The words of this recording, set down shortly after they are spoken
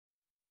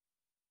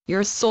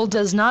your soul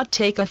does not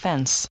take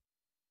offense.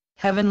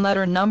 Heaven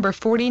Letter number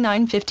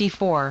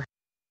 4954.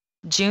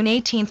 June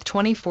 18,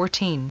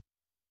 2014.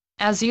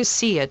 As you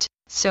see it,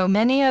 so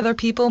many other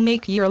people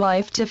make your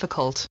life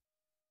difficult.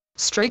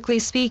 Strictly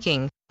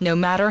speaking, no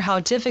matter how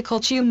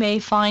difficult you may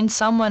find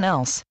someone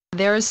else,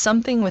 there is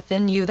something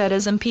within you that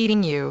is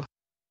impeding you.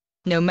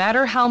 No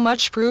matter how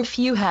much proof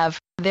you have,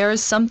 there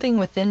is something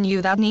within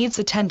you that needs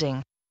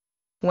attending.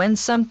 When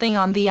something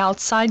on the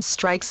outside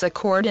strikes a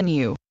chord in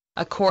you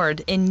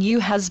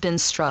has been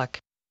struck.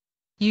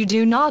 You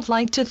do not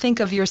like to think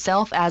of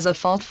yourself as a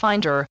fault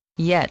finder,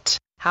 yet,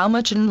 how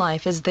much in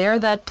life is there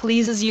that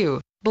pleases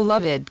you,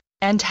 beloved,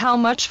 and how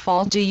much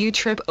fault do you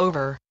trip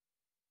over?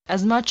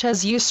 As much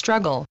as you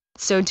struggle,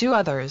 so do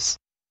others.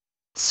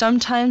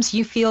 Sometimes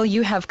you feel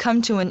you have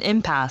come to an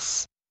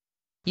impasse.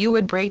 You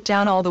would break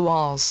down all the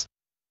walls.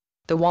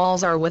 The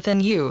walls are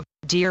within you,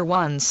 dear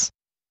ones.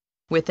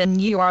 Within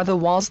you are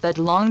the walls that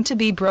long to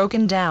be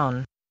broken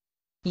down.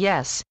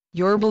 Yes,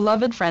 your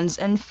beloved friends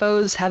and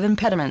foes have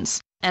impediments,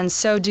 and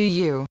so do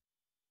you.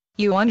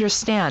 You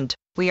understand,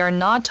 we are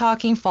not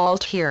talking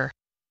fault here.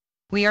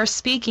 We are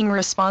speaking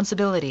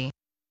responsibility.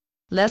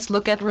 Let's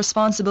look at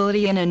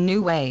responsibility in a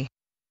new way.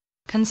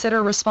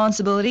 Consider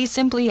responsibility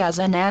simply as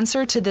an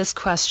answer to this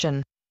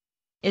question.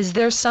 Is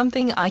there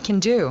something I can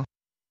do?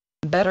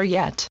 Better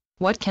yet,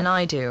 what can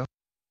I do?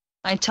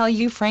 I tell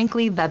you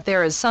frankly that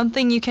there is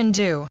something you can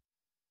do.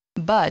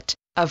 But,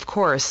 of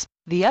course,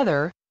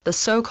 the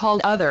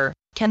so-called other,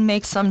 can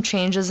make some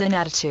changes in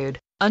attitude,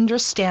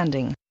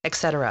 understanding,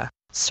 etc.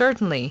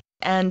 Certainly,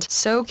 and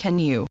so can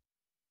you.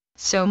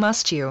 So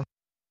must you.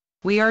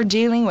 We are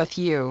dealing with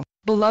you,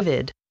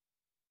 beloved.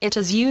 It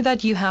is you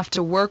that you have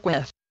to work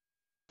with.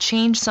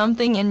 Change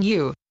something in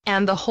you,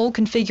 and the whole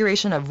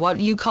configuration of what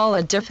you call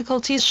a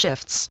difficulty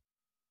shifts.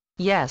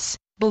 Yes,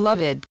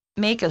 beloved,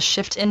 make a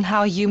shift in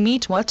how you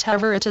meet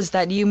whatever it is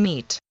that you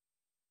meet.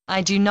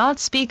 I do not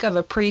speak of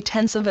a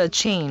pretense of a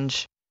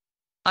change.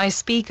 I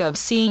speak of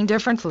seeing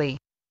differently.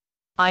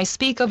 I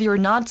speak of your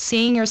not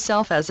seeing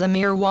yourself as a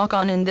mere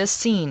walk-on in this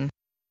scene.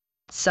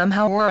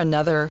 Somehow or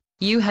another,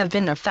 you have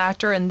been a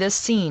factor in this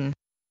scene.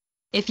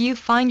 If you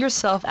find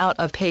yourself out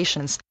of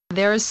patience,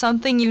 there is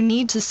something you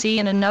need to see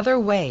in another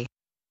way.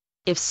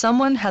 If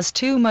someone has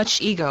too much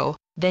ego,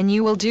 then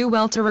you will do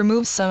well to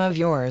remove some of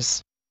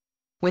yours.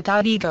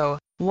 Without ego,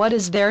 what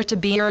is there to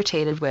be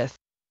irritated with?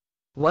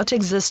 What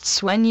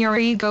exists when your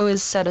ego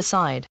is set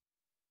aside?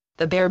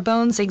 The bare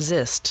bones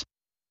exist.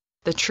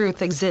 The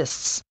truth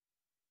exists.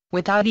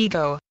 Without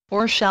ego,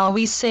 or shall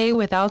we say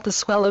without the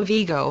swell of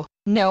ego,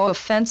 no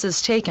offense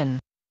is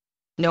taken.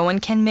 No one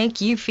can make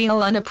you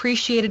feel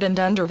unappreciated and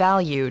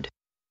undervalued.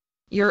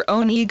 Your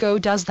own ego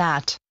does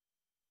that.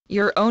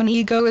 Your own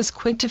ego is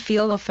quick to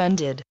feel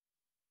offended.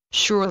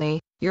 Surely,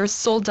 your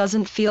soul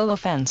doesn't feel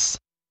offense.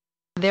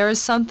 There is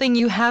something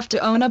you have to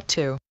own up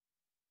to.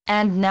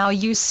 And now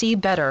you see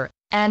better,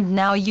 and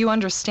now you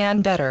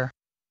understand better.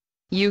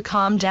 You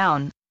calm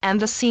down, and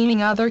the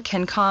seeming other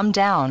can calm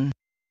down.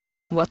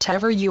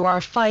 Whatever you are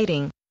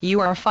fighting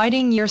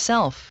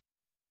yourself.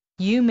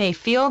 You may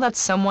feel that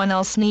someone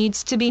else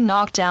needs to be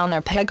knocked down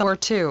a peg or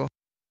two.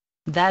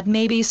 That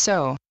may be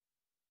so.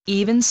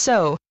 Even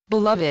so,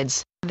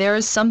 beloveds, there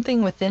is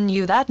something within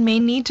you that may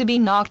need to be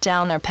knocked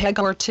down a peg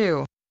or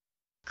two.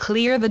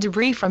 Clear the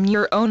debris from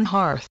your own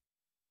hearth.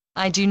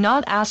 I do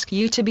not ask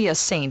you to be a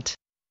saint.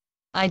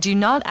 I do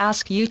not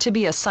ask you to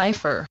be a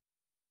cipher.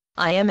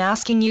 I am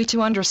asking you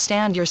to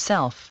understand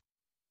yourself.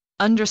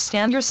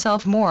 Understand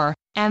yourself more,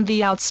 and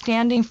the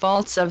outstanding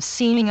faults of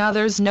seeming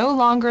others no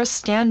longer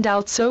stand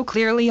out so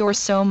clearly or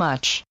so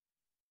much.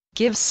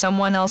 Give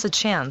someone else a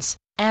chance,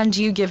 and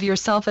you give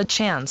yourself a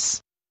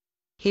chance.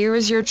 Here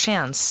is your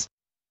chance.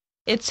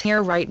 It's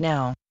here right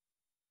now.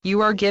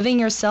 You are giving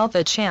yourself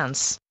a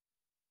chance.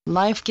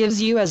 Life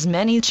gives you as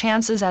many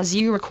chances as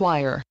you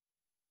require.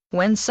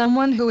 When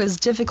someone who is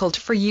difficult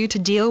for you to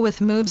deal with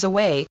moves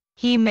away,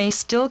 he may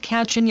still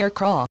catch in your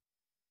craw.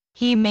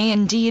 He may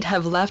indeed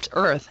have left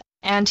Earth,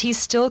 and he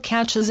still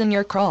catches in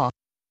your craw.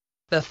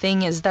 The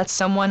thing is that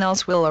someone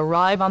else will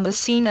arrive on the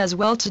scene as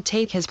well to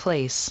take his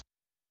place.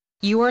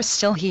 You are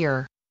still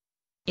here.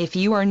 If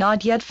you are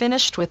not yet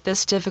finished with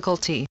this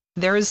difficulty,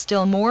 there is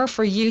still more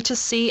for you to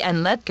see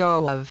and let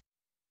go of.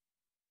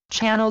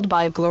 Channeled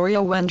by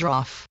Gloria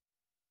Wendroff.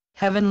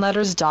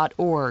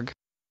 heavenletters.org